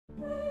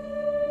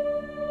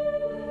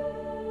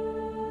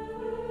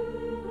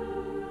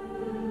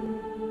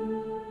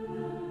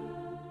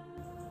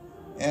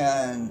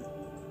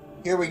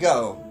Here we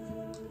go.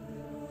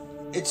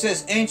 It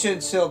says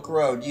Ancient Silk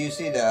Road. Do you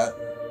see that?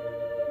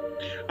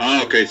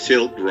 Ah, okay,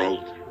 Silk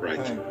Road, right.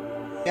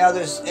 Now,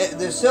 the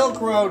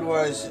Silk Road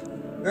was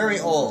very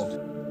old.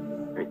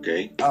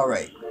 Okay. All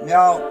right.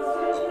 Now,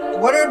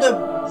 what are the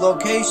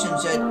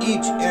locations at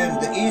each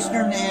end? The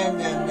eastern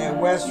end and the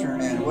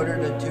western end. What are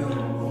the two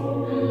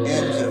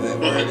ends of it?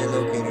 Where are they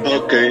located?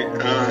 Okay.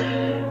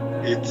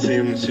 It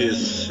seems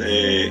his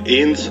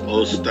inns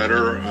all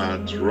started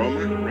at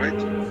Roma,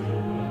 right?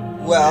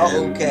 Well,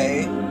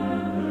 okay.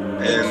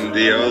 And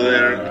the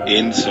other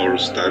inns all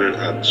started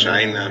at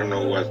China. I don't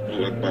know what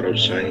part of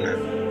China.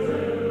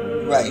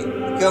 Right.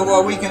 So,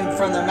 well, we can,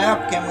 from the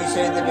map, can we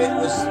say that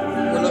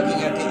we're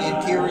looking at the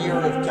interior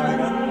of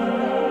China?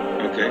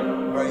 Okay.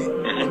 Right.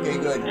 Okay,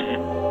 good.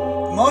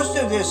 Most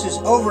of this is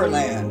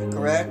overland,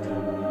 correct?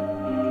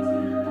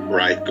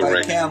 Right,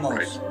 correct. By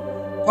camels.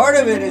 Right. Part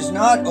of it is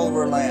not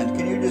overland.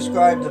 Can you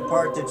describe the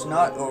part that's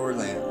not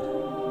overland?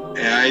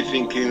 I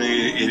think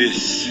it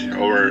is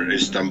over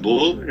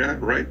Istanbul, yeah,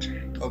 right?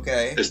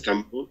 Okay.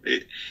 Istanbul.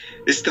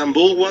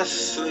 Istanbul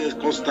was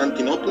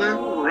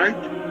Constantinople, right?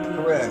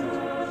 Correct.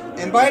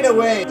 And by the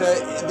way,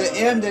 the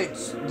end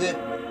that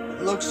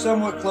looks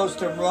somewhat close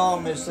to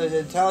Rome is the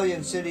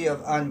Italian city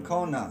of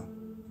Ancona.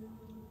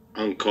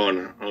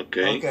 Ancona,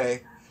 okay.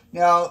 Okay.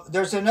 Now,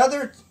 there's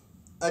another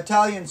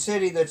Italian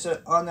city that's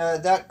on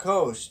that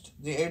coast,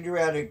 the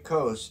Adriatic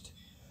coast,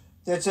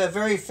 that's a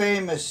very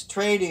famous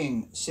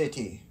trading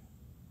city.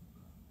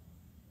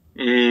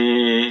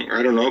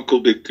 I don't know.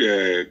 Could be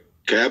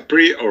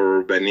Capri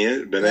or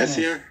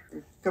Venezia.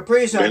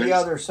 Capri's on the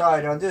other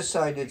side. On this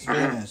side, it's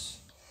Venice.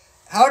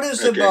 How does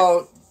the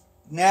boat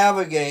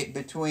navigate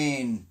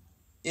between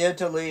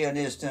Italy and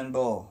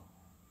Istanbul?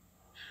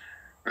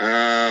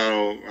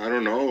 I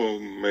don't know.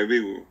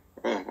 Maybe,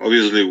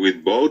 obviously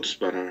with boats,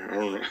 but I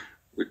don't know.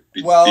 With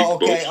big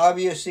boats.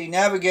 Obviously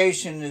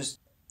navigation is,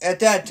 at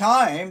that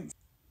time,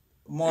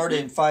 more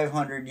than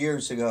 500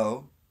 years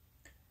ago,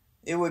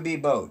 it would be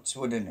boats,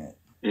 wouldn't it?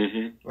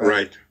 Mm-hmm.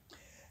 Right.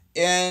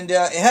 And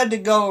it had to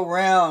go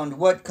around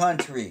what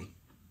country?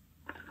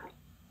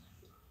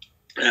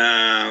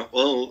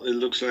 Well, it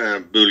looks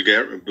like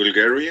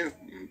Bulgaria.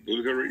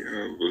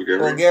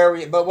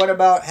 Bulgaria. But what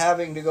about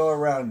having to go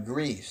around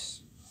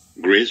Greece?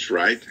 Greece,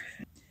 right.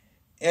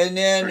 And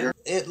then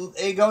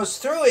it goes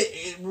through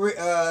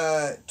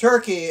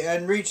Turkey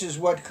and reaches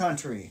what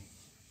country?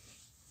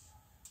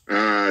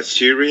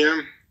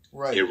 Syria,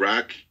 right.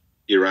 Iraq,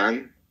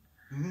 Iran,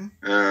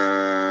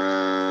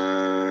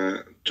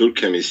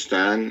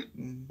 Turkmenistan,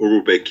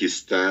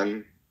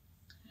 Uzbekistan,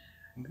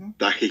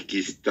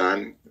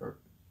 Tajikistan,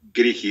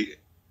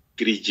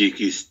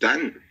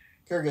 Kyrgyzstan.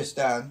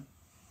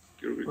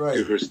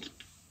 Right.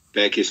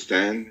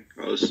 Pakistan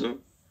also.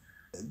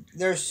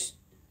 There's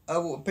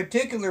a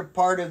particular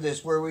part of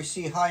this where we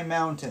see high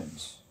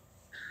mountains.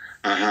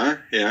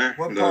 Yeah.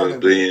 What part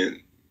of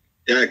it?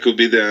 Yeah, it could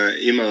be the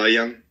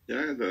Himalayan.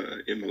 Yeah,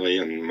 the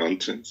Himalayan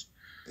mountains.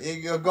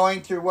 You're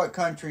going through what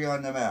country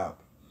on the map?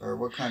 Or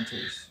what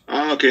countries?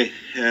 Okay.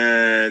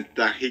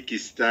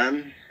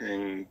 Tajikistan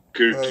and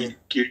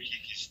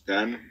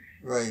Kyrgyzstan.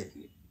 Right.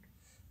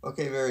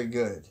 Okay, very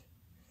good.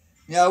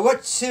 Now,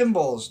 what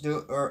symbols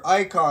or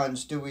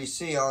icons do we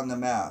see on the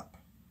map?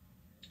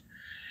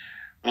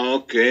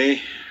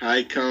 Okay,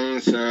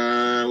 icons.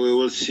 We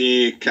will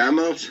see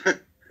camels.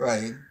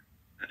 Right.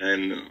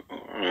 And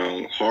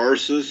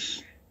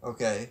horses.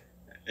 Okay.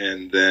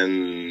 And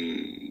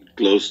then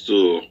close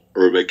to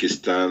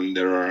Uzbekistan,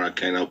 there are a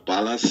kind of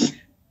palace.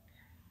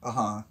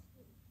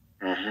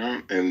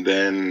 And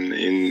then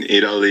in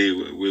Italy,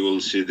 we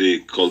will see the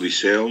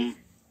Colosseum.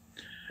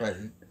 Right.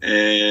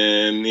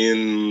 And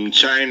in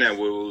China,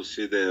 we will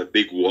see the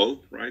big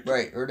wall, right?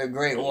 Right, or the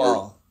Great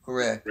Wall.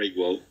 Correct. Great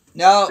Wall.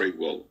 Now, Great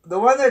Wall. The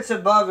one that's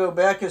above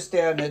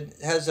Uzbekistan, it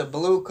has a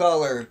blue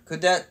color.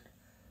 Could that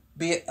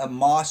be a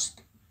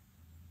mosque?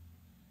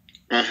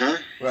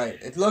 Right.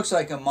 It looks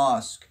like a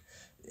mosque.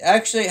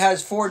 Actually, it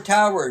has 4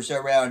 towers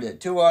around it.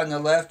 2 on the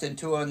left and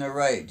 2 on the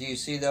right. Do you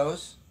see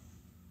those?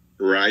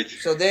 Right.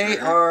 So they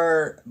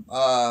are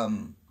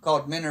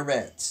called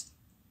minarets.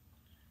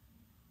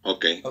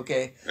 Okay.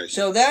 Okay.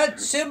 So that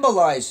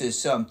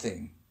symbolizes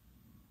something.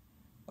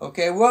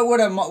 Okay.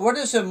 What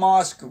does a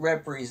mosque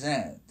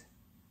represent?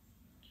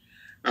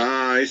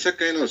 It's a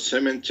kind of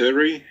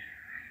cemetery.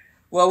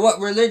 Well, what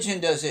religion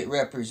does it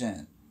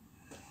represent?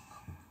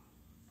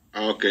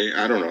 Okay,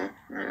 I don't know.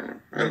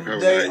 I don't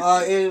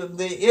have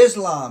the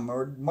Islam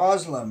or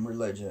Muslim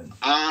religion.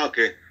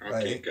 Okay.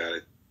 Right. Got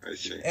it. I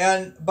see.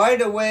 And by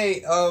the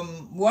way,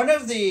 one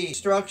of the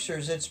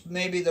structures that's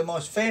maybe the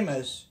most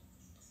famous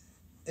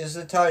is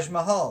the Taj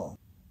Mahal.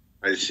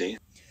 I see.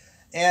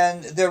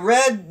 And the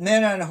red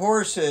men on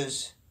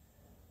horses,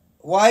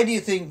 why do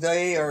you think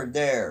they are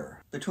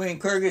there between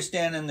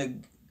Kyrgyzstan and the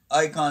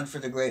icon for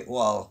the Great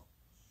Wall?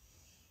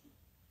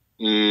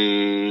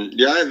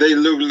 Yeah, they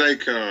look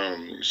like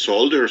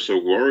soldiers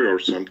or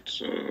warriors.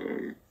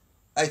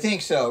 I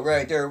think so,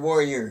 right. They're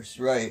warriors,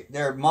 right.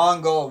 They're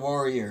Mongol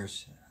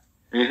warriors.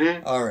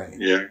 Mm-hmm. All right.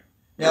 Yeah.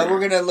 Now we're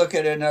going to look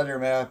at another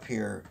map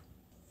here.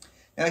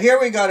 Now here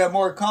we got a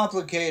more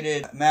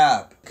complicated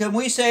map. Can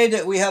we say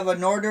that we have a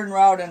northern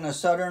route and a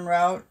southern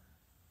route?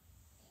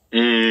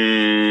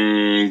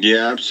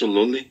 Yeah,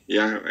 absolutely.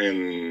 Yeah,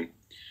 and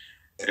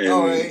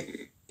All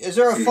right. Is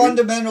there a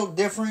fundamental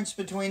difference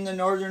between the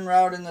northern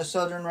route and the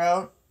southern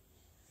route?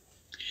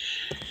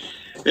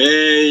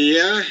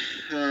 Yeah.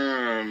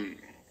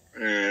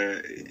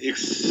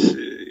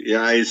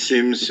 It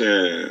seems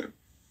they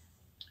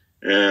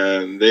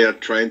are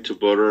trying to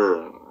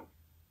border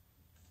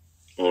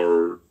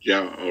or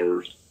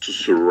to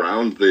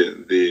surround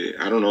the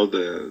I don't know,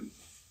 the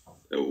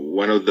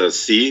one of the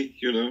sea,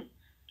 you know.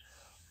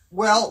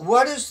 Well,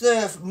 what is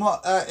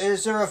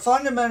is there a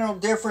fundamental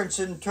difference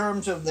in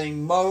terms of the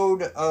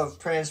mode of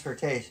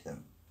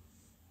transportation?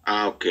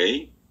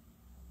 Okay.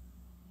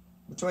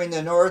 Between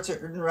the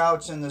northern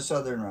routes and the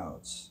southern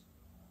routes?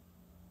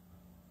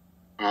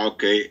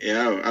 Okay,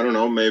 yeah, I don't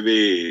know,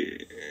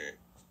 maybe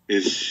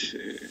it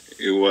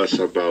was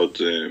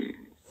about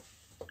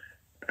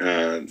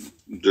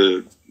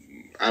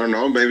I don't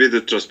know, maybe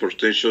the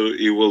transportation,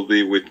 it will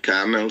be with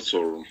camels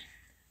or...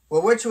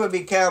 Well, which would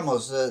be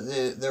camels,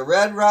 the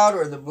red route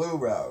or the blue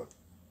route?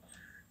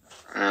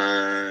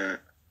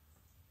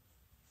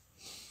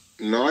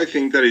 No, I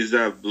think that is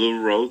the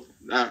blue road.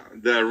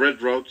 The red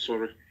road,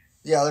 sorry.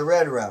 Yeah, the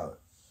red route.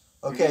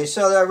 Okay,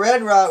 so the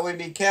red route would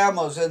be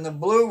camels, and the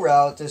blue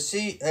route, the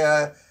sea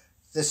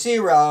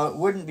route,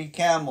 wouldn't be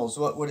camels.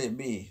 What would it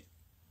be?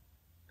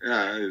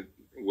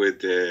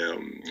 With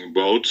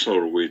boats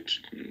or with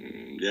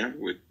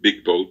with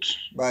big boats.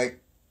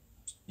 Right.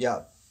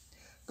 Yeah.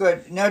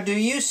 Good. Now, do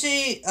you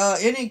see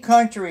any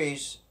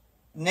countries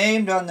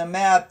named on the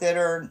map that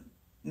are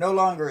no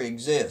longer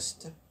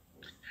exist?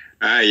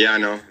 Yeah,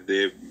 no,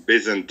 the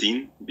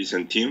Byzantine.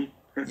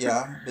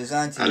 Yeah,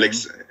 Byzantium.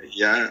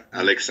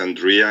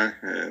 Alexandria.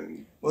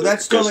 Well,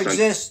 that still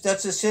exists.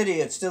 That's a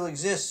city. It still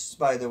exists,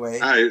 by the way.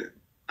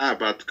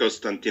 But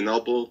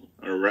Constantinople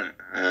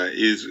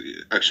is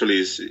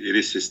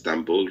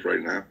Istanbul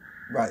right now.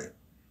 Right.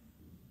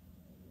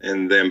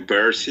 And then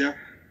Persia.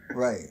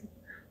 Right.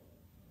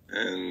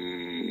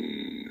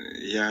 And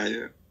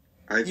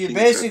you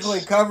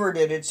basically covered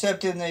it,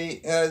 except in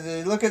the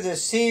look at the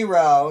sea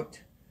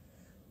route.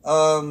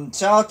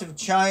 South of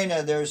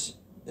China,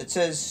 it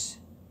says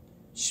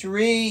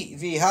Sri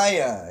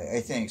Vihaya,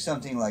 I think,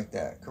 something like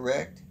that.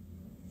 Correct?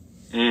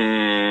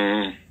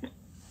 Okay,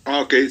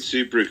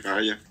 Sri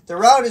Vihaya. The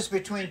route is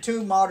between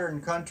two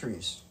modern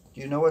countries. Do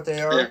you know what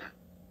they are?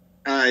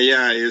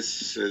 It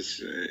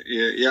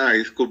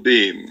could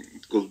be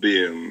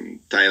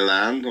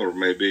Thailand or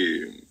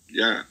maybe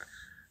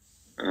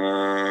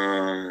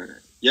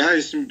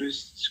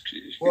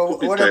well,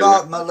 what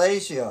about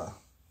Malaysia?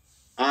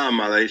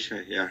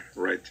 Malaysia, yeah,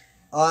 right.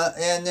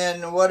 And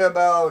then what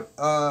about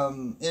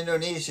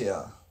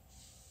Indonesia?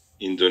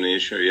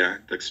 Indonesia, yeah,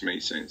 that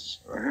makes sense.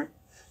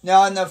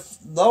 Now, in the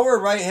lower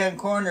right-hand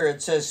corner,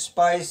 it says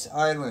Spice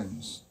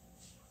Islands.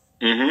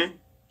 Mm-hmm.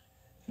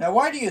 Now,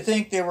 why do you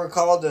think they were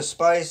called the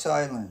Spice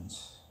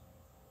Islands?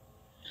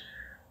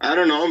 I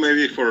don't know,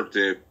 maybe for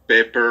the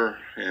pepper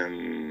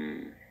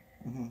and...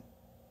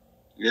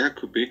 Yeah,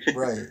 could be.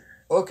 Right.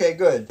 Okay,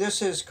 good.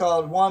 This is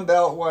called One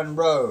Belt, One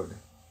Road.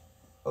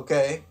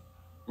 Okay?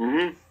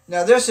 Mm-hmm.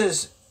 Now, this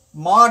is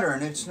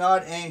modern. It's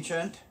not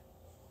ancient.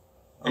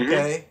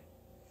 Okay?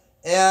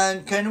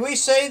 And can we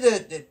say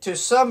that to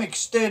some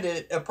extent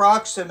it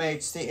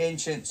approximates the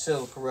ancient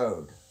Silk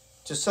Road?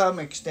 To some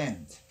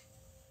extent.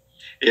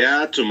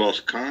 Yeah, to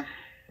Moscow.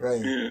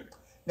 Right. Yeah.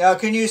 Now,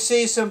 can you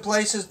see some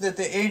places that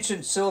the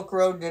ancient Silk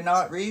Road did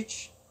not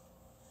reach?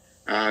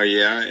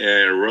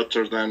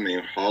 Rotterdam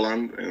in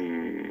Holland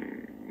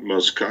and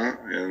Moscow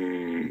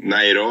and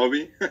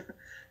Nairobi.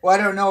 Well, I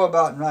don't know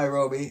about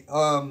Nairobi.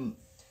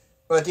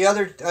 But the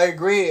other, I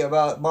agree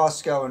about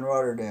Moscow and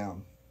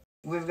Rotterdam.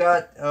 We've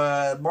got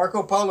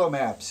Marco Polo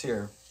maps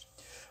here.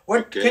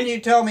 Can you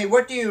tell me,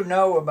 what do you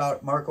know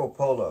about Marco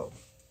Polo?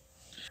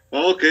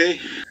 Okay.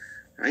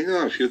 I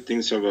know a few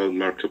things about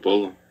Marco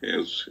Polo.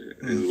 He's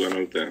one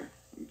of the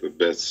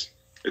best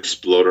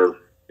explorer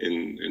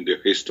in the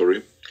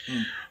history.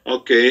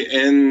 Okay,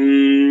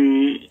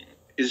 and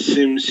it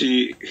seems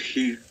he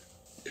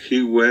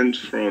went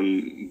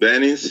from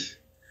Venice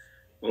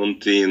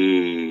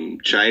until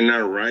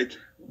China, right?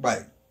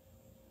 Right.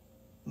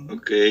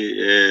 Okay,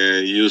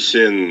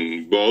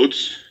 using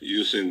boats,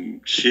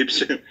 using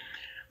ships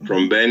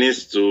from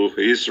Venice to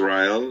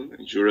Israel,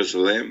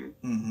 Jerusalem,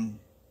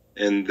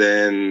 and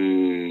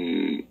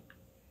then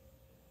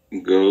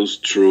goes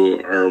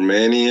through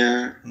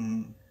Armenia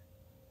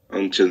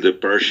until the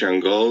Persian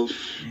Gulf,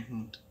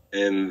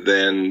 and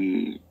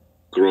then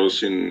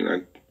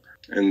crossing,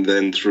 and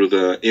then through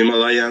the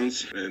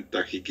Himalayas,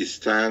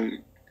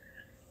 Tajikistan,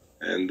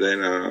 and then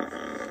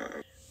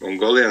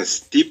Mongolian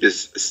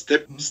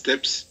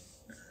steppes,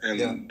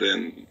 and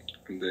then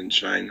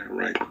China,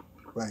 right?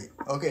 Right.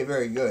 Okay,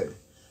 very good.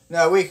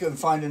 Now we can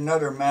find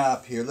another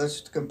map here.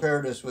 Let's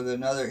compare this with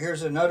another.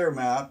 Here's another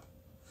map,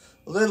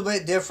 a little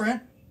bit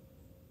different.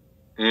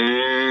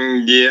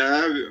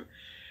 Yeah,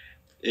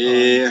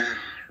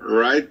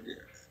 Right.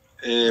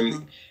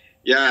 Mhm.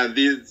 Yeah,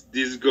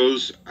 this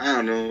goes. I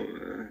don't know.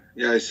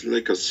 Yeah, it's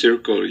like a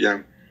circle.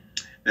 Yeah.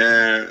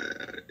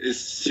 It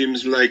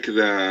seems like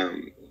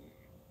the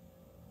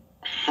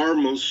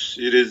Hormuz.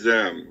 It is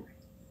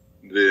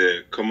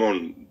the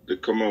common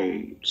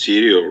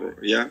city, or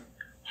yeah,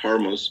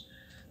 Hormuz.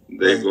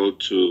 They Right. go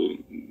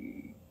to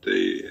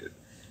they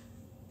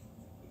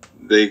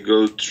they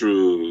go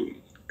through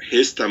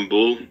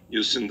Istanbul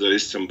using the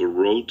Istanbul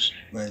road,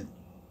 Right.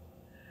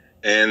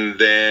 and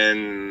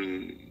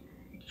then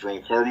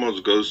from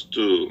Hormuz goes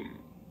to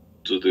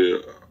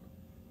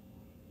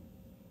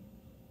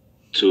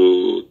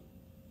to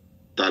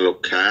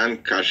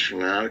Talocan,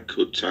 Kashmir,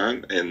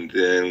 Kutan, and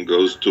then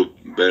goes to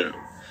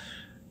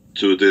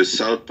the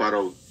south part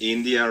of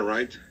India,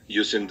 right?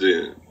 Using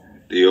the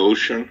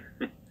ocean.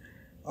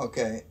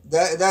 Okay.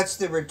 That's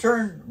the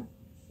return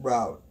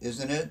route,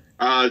 isn't it?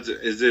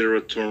 Is it a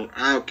return?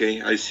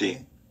 Okay, I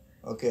see.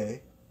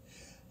 Okay.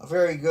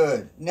 Very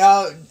good.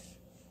 Now,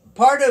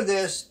 part of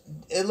this,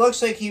 it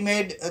looks like he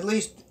made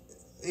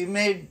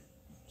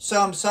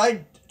some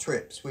side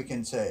trips, we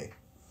can say.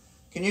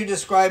 Can you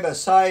describe a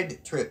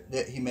side trip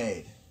that he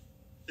made?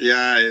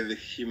 Yeah,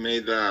 he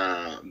made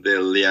the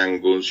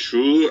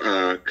Liangonshu,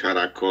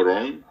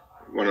 Karakoram,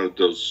 one of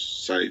those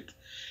sites.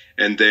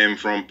 And then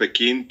from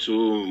Peking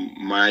to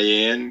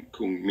Mayen,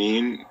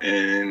 Kunming,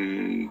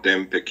 and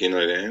then Peking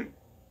again.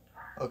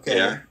 Okay.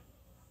 Yeah.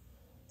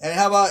 And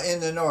how about in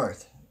the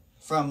north,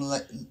 from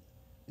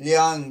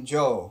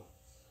Liangzhou?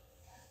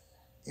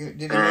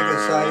 Did he make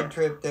a side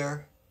trip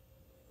there?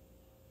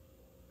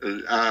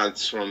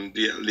 It's from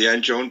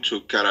Liangzhou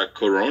to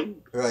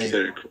Karakoram. Right.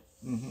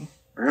 Uh-huh.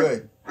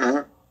 Good.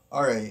 Uh-huh.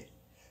 All right.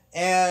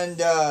 And,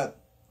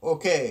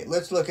 okay,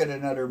 let's look at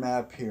another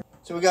map here.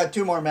 So we got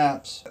two more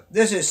maps.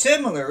 This is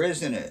similar,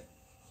 isn't it?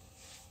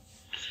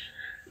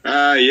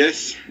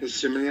 Yes, it's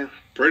similar.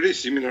 Pretty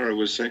similar, I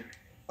would say.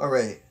 All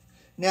right.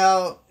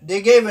 Now,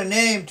 they gave a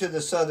name to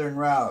the southern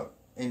route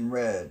in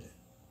red.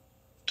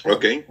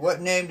 Okay. What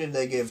name did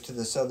they give to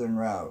the southern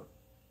route?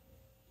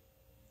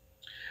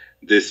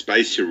 The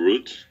spicy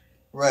route.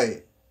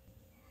 Right.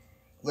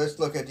 Let's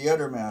look at the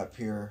other map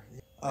here.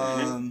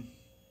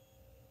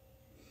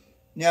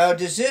 Now,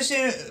 does this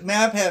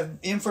map have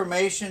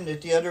information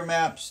that the other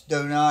maps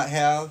do not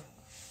have?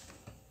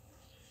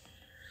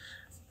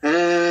 Not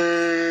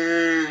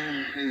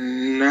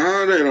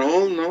at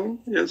all, no.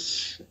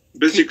 Yes.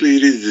 Basically,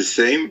 it is the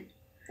same.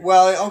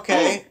 Well,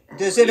 okay.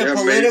 Does it a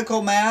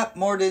political maybe. Map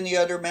more than the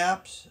other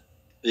maps?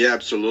 Yeah,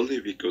 absolutely,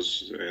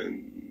 because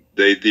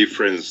they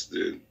difference,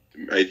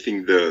 I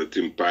think, the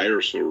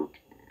empires, or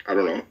I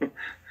don't know.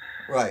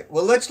 Right.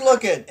 Well, let's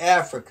look at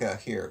Africa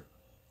here.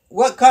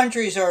 What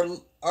countries are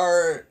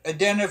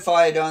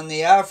identified on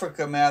the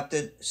Africa map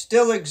that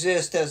still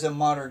exist as a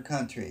modern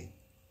country?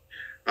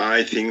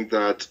 I think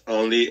that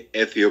only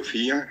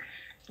Ethiopia.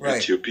 Right.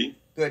 Ethiopia.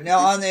 Good. Now,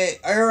 on the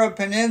Arab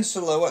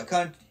Peninsula, what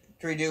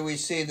country do we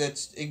see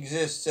that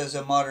exists as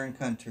a modern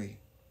country?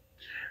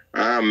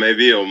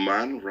 Maybe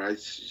Oman, right?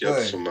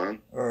 Good. Oman.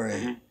 All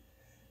right.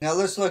 Now,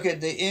 let's look at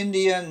the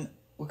Indian,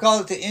 we call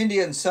it the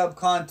Indian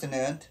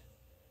subcontinent.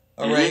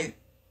 All right.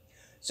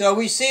 So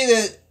we see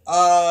that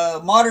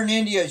modern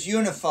India is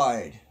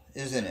unified,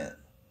 isn't it?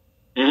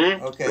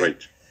 Okay.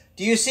 Right.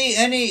 Do you see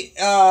any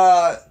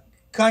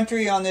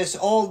country on this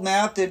old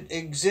map that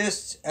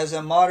exists as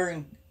a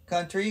modern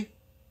country?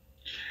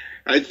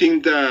 I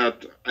think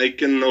that I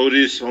can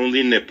notice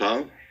only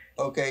Nepal.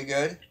 Okay,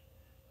 good.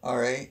 All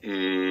right.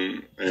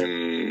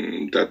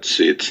 And that's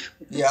it.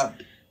 Yeah.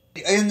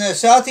 In the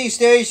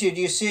Southeast Asia,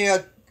 do you see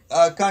a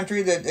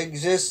country that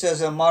exists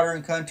as a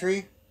modern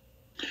country?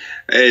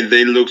 Hey,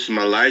 they looks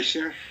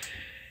Malaysia.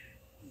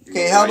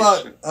 Okay, how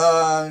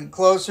about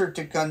closer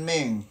to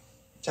Kunming,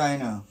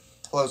 China?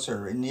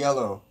 Closer, in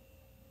yellow.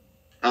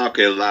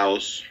 Okay,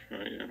 Laos.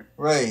 Yeah.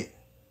 Right.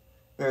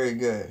 Very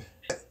good.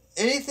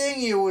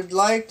 Anything you would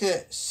like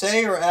to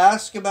say or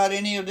ask about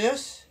any of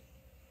this?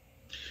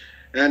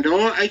 And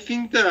I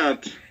think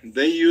that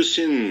they use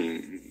the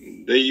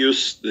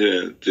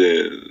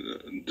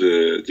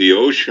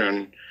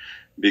ocean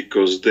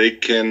because they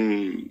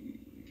can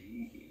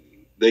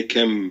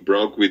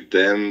bring with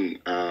them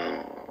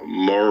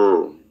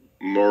more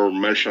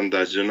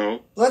merchandise, you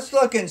know. Let's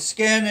look in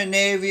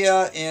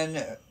Scandinavia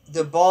and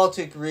the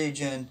Baltic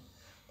region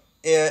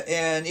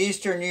and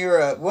Eastern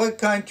Europe. What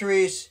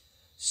countries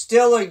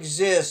still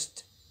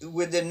exist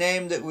with the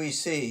name that we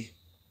see?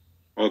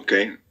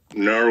 Okay.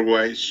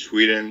 Norway,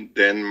 Sweden,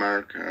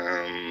 Denmark,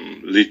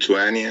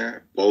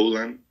 Lithuania,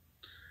 Poland,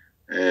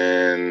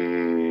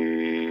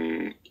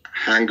 and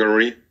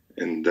Hungary,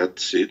 and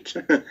that's it.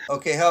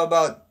 Okay, how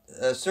about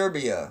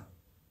Serbia?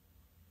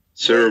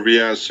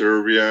 Serbia.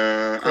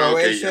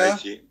 Croatia?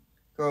 Okay,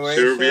 Croatia?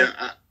 Serbia,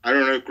 I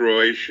don't know,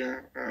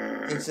 Croatia.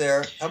 It's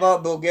there. How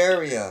about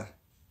Bulgaria?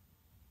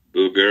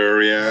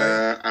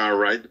 Bulgaria, all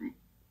right.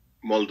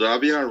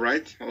 Moldavia,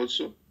 right,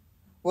 also?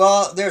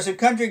 Well, there's a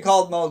country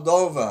called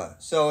Moldova,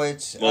 so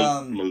it's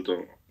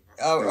Moldova.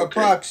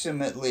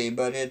 approximately,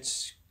 but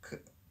it's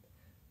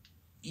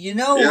You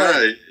know Yeah,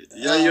 what?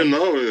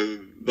 yeah,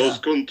 those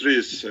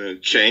countries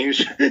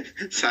change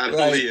sadly,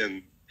 Right.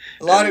 and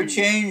A lot of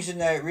change in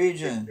that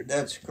region.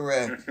 That's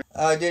correct.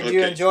 Did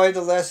you okay. enjoy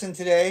the lesson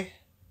today?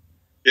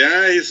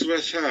 Yeah, it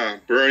was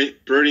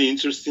very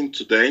interesting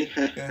today,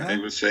 Uh-huh. I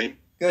would say.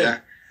 Good. Yeah.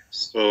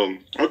 So,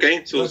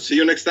 okay. So, see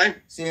you next time.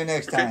 See you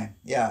next time.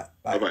 Yeah.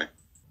 Bye. Bye-bye.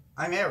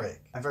 I'm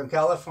Eric. I'm from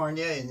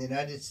California in the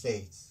United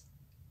States.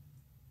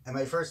 And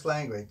my first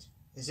language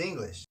is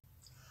English.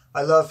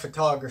 I love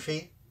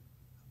photography.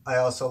 I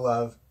also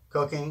love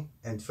cooking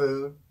and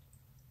food.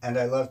 And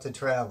I love to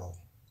travel.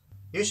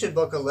 You should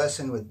book a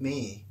lesson with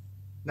me,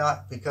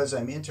 not because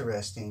I'm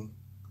interesting,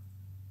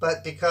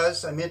 but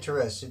because I'm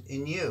interested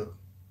in you.